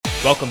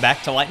Welcome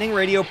back to Lightning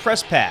Radio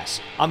Press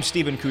Pass. I'm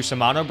Steven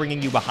Cusimano,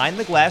 bringing you behind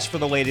the glass for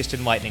the latest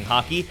in Lightning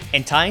hockey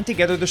and tying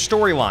together the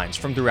storylines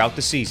from throughout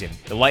the season.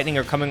 The Lightning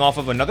are coming off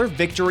of another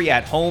victory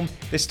at home,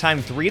 this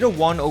time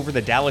 3-1 over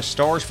the Dallas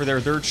Stars for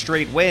their third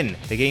straight win.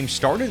 The game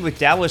started with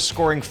Dallas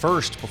scoring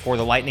first before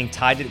the Lightning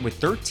tied it with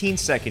 13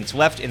 seconds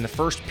left in the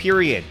first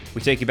period. We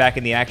take you back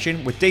in the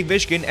action with Dave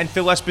Vishkin and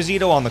Phil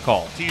Esposito on the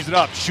call. Tees it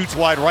up, shoots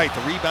wide right.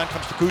 The rebound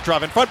comes to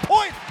Kucherov in front.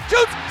 Point!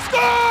 Shoots!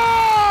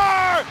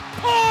 Score!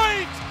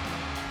 Point!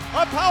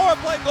 A power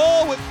play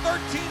goal with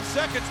 13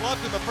 seconds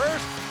left in the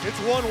first. It's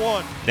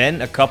 1-1.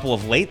 Then a couple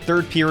of late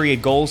third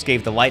period goals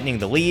gave the Lightning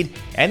the lead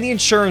and the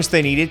insurance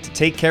they needed to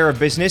take care of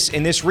business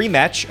in this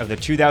rematch of the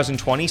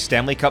 2020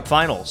 Stanley Cup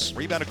Finals.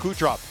 Rebound to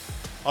Kucherov.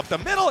 Up the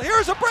middle.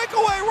 Here's a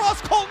breakaway. Ross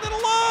Colton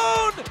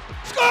alone.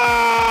 Score!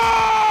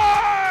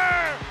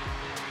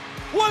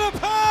 What a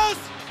pass!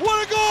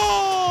 What a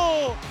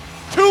goal!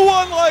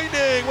 2-1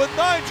 Lightning with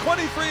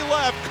 9:23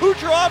 left.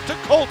 Kucherov to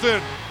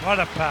Colton. What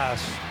a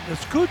pass.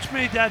 Has Cooch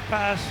made that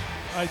pass?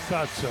 I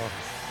thought so.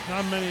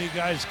 Not many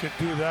guys could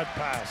do that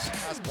pass.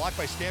 Pass blocked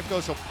by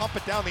Stamkos. He'll pump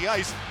it down the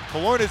ice.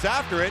 Killorn is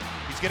after it.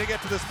 He's going to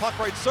get to this puck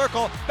right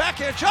circle.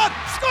 Backhand shot.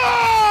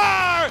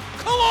 Score!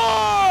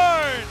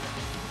 Killorn!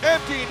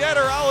 Empty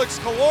netter Alex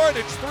Killorn.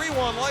 It's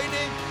 3-1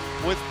 Lightning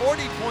with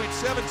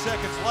 40.7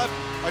 seconds left.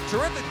 A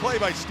terrific play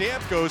by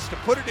Stamkos to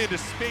put it into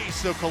space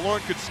so Killorn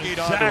could skate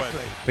onto it.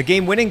 The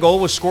game-winning goal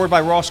was scored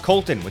by Ross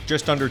Colton with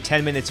just under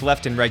 10 minutes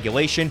left in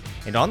regulation,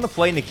 and on the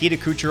play, Nikita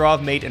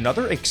Kucherov made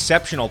another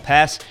exceptional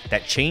pass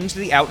that changed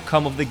the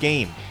outcome of the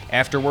game.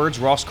 Afterwards,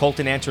 Ross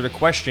Colton answered a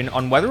question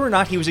on whether or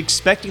not he was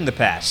expecting the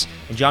pass,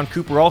 and John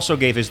Cooper also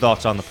gave his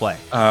thoughts on the play.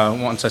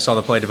 Once I saw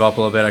the play develop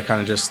a little bit, I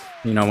kind of just,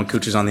 when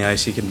Cooch is on the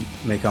ice, he can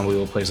make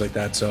unbelievable plays like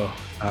that. So,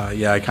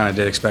 I kind of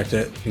did expect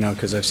it,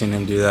 because I've seen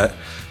him do that,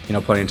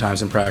 plenty of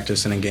times in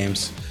practice and in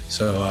games.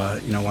 So,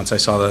 once I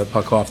saw the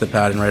puck go off the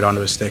pad and right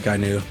onto his stick, I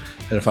knew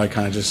that if I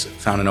kind of just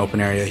found an open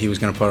area, he was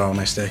going to put it on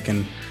my stick.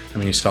 And,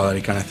 you saw that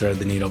he kind of threaded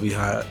the needle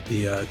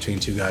between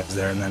two guys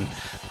there and then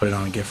put it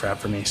on a gift wrap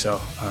for me. So,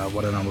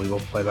 what an unbelievable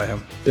play by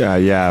him.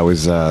 Yeah, it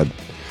was a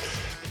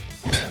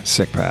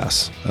sick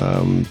pass.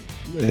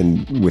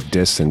 And with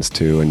distance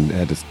too, and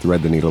had to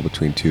thread the needle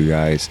between two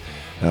guys.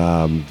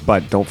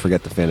 But don't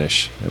forget the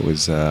finish. It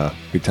was a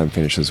big time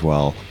finish as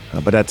well.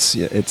 But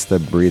it's the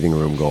breathing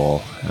room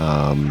goal.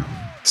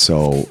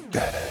 So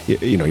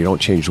you don't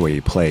change the way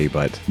you play,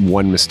 but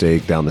one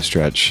mistake down the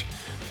stretch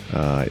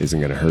isn't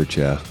going to hurt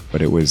you.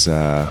 But it was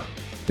a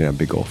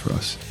big goal for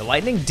us. The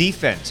Lightning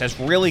defense has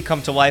really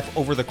come to life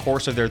over the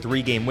course of their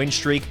 3-game win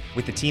streak,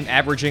 with the team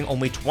averaging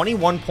only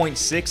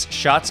 21.6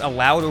 shots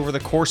allowed over the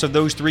course of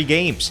those 3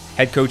 games.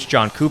 Head coach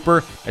John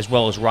Cooper, as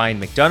well as Ryan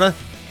McDonough,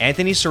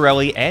 Anthony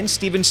Cirelli, and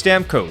Steven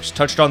Stamkos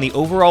touched on the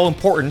overall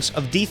importance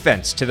of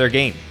defense to their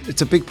game.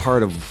 It's a big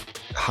part of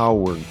how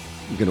we're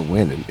going to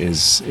win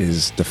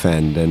is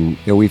defend, and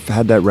we've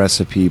had that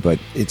recipe, but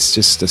it's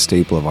just a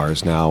staple of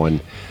ours now. And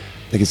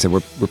like I said, we're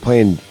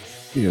playing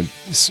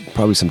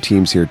probably some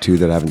teams here too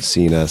that haven't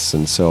seen us,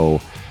 and so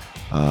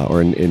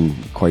or in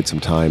quite some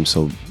time,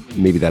 so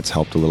maybe that's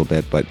helped a little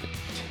bit. But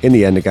in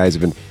the end, the guys have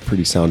been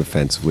pretty sound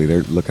defensively.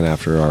 They're looking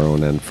after our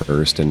own end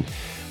first, and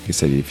like I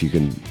said, if you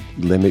can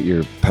limit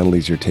your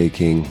penalties you're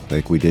taking,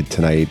 like we did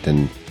tonight,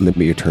 and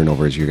limit your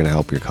turnovers, you're going to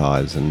help your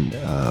cause. And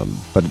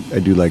but I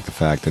do like the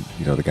fact that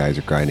the guys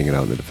are grinding it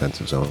out in the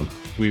defensive zone.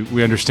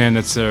 We understand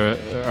that's our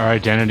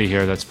identity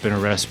here. That's been a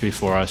recipe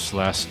for us the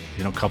last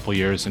couple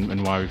years,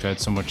 and why we've had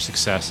so much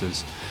success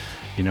is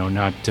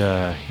not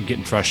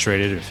getting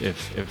frustrated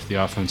if the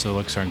offensive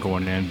looks aren't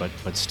going in,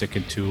 but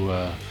sticking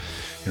to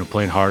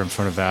playing hard in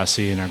front of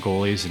Vasi and our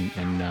goalies,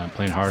 and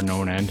playing hard in our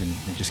own end,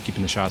 and just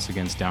keeping the shots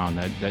against down.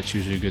 That's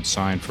usually a good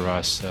sign for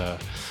us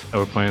that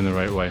we're playing the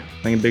right way.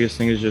 I think the biggest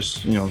thing is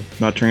just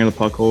not turning the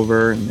puck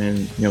over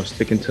and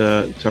sticking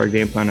to our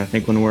game plan. I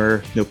think when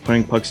we're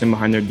putting pucks in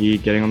behind their D,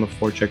 getting on the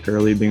forecheck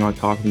early, being on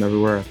top of them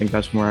everywhere, I think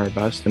that's when we're at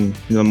our best. And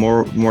the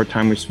more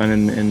time we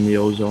spend in the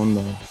O zone,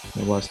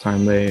 the less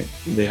time they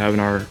have in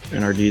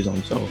our D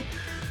zone. So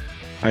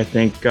I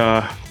think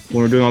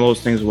when we're doing all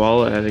those things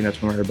well, I think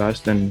that's when we're at our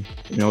best. And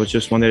it's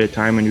just one day at a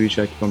time, and we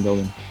just keep on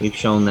building. We've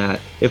shown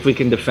that if we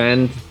can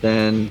defend,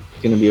 then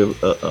it's going to be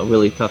a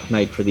really tough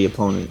night for the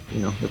opponent.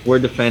 If we're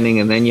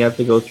defending and then you have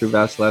to go through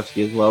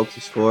Vasilevsky as well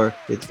to score,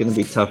 it's going to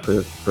be tough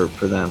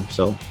for them.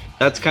 So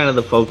that's kind of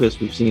the focus.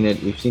 We've seen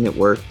it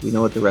work. We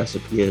know what the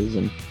recipe is,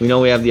 and we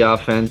know we have the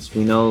offense.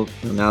 We know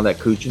now that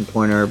Cooch and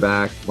Pointer are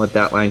back, what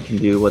that line can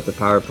do, what the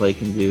power play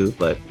can do.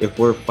 But if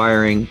we're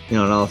firing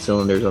on all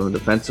cylinders on the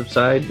defensive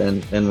side,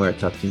 then we're a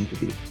tough team to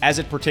beat. As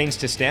it pertains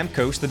to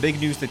Stamkos, the big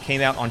news that came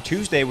out on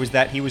Tuesday was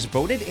that he was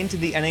voted into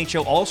the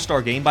NHL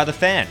All-Star game by the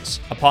fans.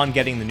 Upon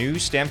getting the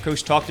news,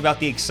 Stamkos talked about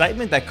the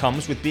excitement that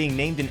comes with being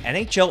named an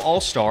NHL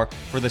All-Star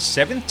for the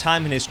 7th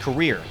time in his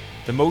career,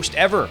 the most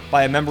ever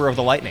by a member of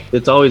the Lightning.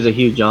 It's always a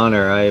huge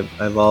honor.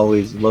 I've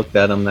always looked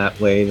at him that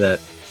way,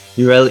 that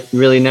you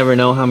really never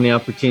know how many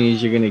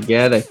opportunities you're going to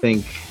get. I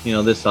think,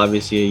 this is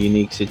obviously a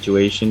unique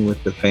situation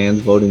with the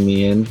fans voting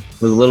me in. I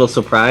was a little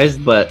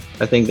surprised, but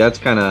I think that's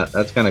kind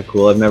of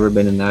cool. I've never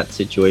been in that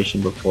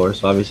situation before.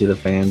 So obviously the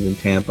fans in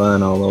Tampa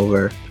and all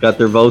over got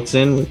their votes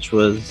in, which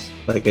was,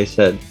 like I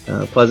said,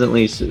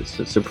 pleasantly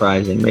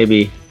surprising.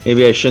 Maybe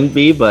I shouldn't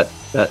be, but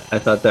I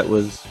thought that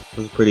was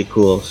pretty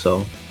cool.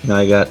 So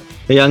I got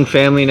a young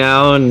family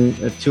now and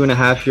a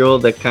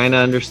 2.5-year-old that kind of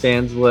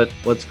understands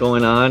what's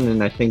going on,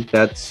 and I think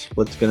that's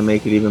what's going to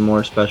make it even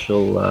more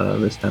special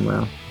this time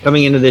around.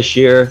 Coming into this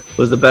year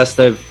was the best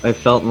I've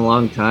felt in a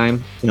long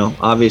time.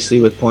 Obviously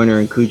with Pointer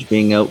and Cooch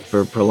being out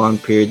for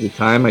prolonged periods of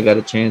time, I got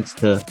a chance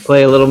to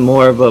play a little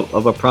more of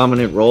a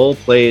prominent role.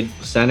 Played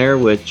center,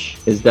 which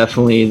is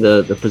definitely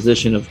the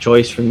position of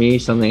choice for me,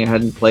 something I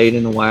hadn't played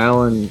in a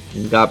while, and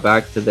got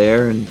back to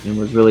there and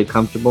was really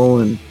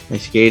comfortable, and my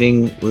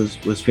skating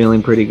was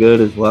feeling pretty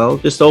good as well.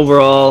 Just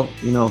overall,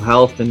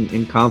 health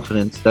and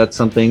confidence. That's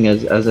something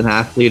as an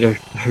athlete are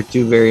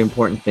two very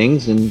important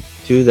things, and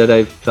two that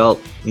I've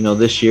felt,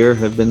 this year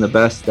have been the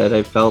best that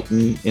I've felt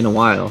in a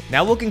while.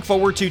 Now looking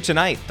forward to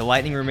tonight, the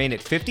Lightning remain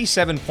at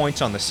 57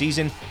 points on the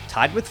season,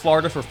 tied with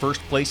Florida for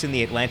first place in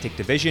the Atlantic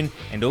Division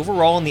and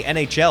overall in the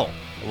NHL.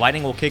 The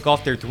Lightning will kick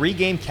off their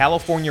 3-game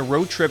California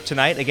road trip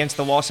tonight against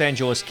the Los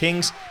Angeles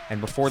Kings,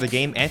 and before the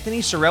game, Anthony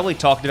Cirelli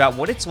talked about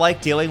what it's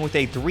like dealing with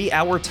a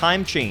 3-hour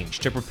time change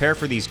to prepare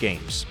for these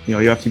games. You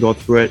have to go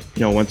through it,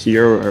 once a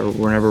year or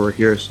whenever we're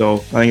here. So I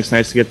think it's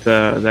nice to get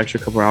the extra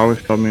couple hours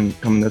coming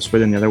this way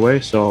than the other way.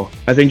 So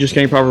I think just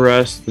getting proper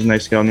rest is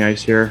nice to get on the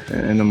ice here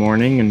in the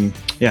morning. And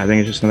yeah, I think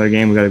it's just another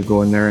game. We got to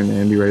go in there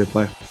and be ready to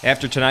play.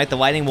 After tonight, the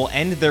Lightning will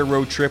end their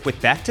road trip with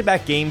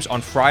back-to-back games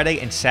on Friday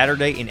and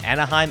Saturday in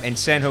Anaheim and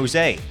San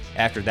Jose.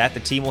 After that,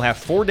 the team will have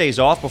 4 days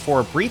off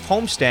before a brief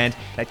homestand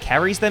that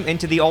carries them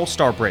into the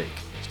All-Star break.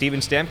 Steven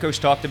Stamkos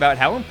talked about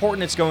how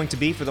important it's going to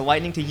be for the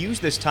Lightning to use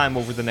this time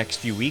over the next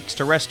few weeks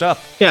to rest up.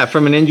 Yeah,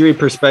 from an injury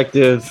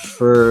perspective,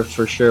 for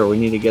sure, we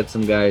need to get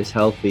some guys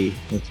healthy.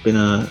 It's been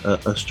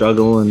a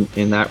struggle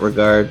in that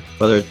regard,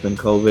 whether it's been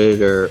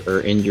COVID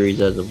or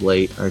injuries as of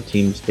late. Our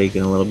team's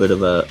taken a little bit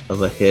of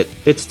a hit.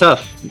 It's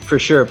tough, for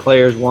sure.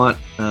 Players want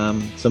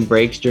some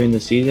breaks during the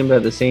season, but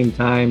at the same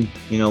time,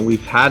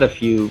 we've had a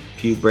few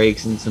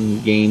breaks and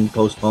some game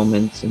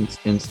postponements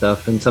and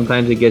stuff, and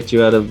sometimes it gets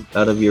you out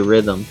of your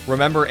rhythm.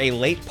 Remember, a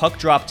late puck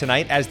drop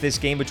tonight, as this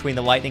game between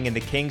the Lightning and the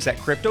Kings at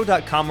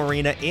Crypto.com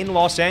Arena in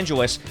Los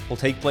Angeles will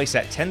take place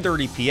at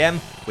 10:30 p.m.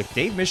 with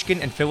Dave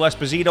Mishkin and Phil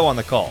Esposito on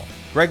the call.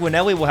 Greg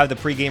Winelli will have the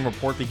pregame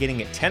report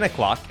beginning at 10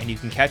 o'clock, and you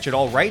can catch it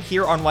all right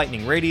here on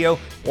Lightning Radio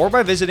or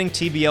by visiting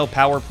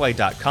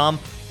tblpowerplay.com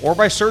or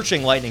by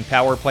searching Lightning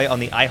Power Play on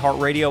the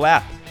iHeartRadio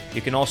app.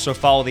 You can also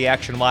follow the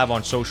action live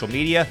on social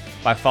media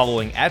by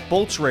following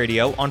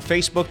 @BoltsRadio on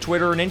Facebook,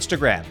 Twitter, and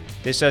Instagram.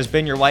 This has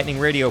been your Lightning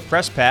Radio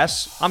Press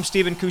Pass. I'm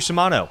Steven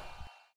Cusimano.